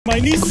My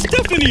niece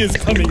Stephanie is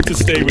coming to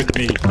stay with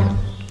me.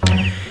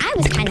 I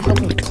was kind of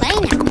hoping to play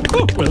now.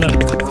 Oh,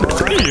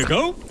 well, here you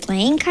go.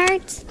 Playing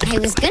cards? I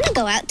was gonna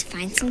go out to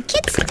find some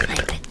kids to play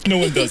with. No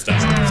one does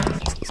that.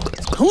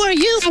 Who are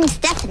you? I'm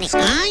Stephanie.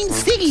 I'm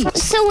Siggy.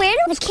 So where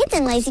do the kids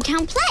in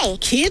LazyTown play?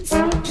 Kids?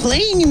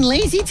 Playing in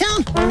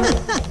LazyTown?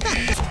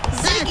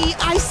 Siggy,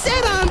 I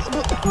said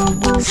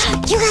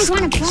You guys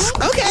wanna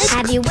play? Okay.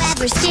 Have you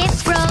ever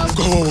skipped rope?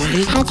 Go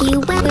away. Have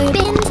you ever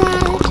been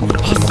sad?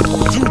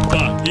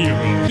 Superhero.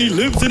 He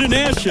lives in an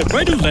airship.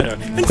 Write a letter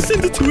and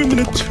send it to him in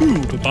a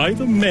tube by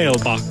the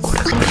mailbox.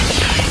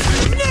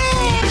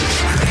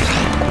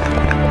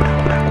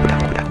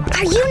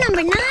 Are you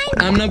number 9?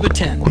 I'm number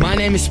 10. My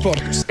name is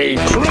Spartacus. A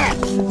trap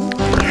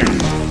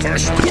for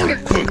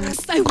Spartacus.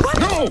 Say what?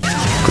 No!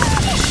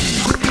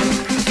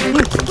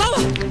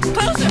 Lower!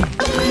 Closer!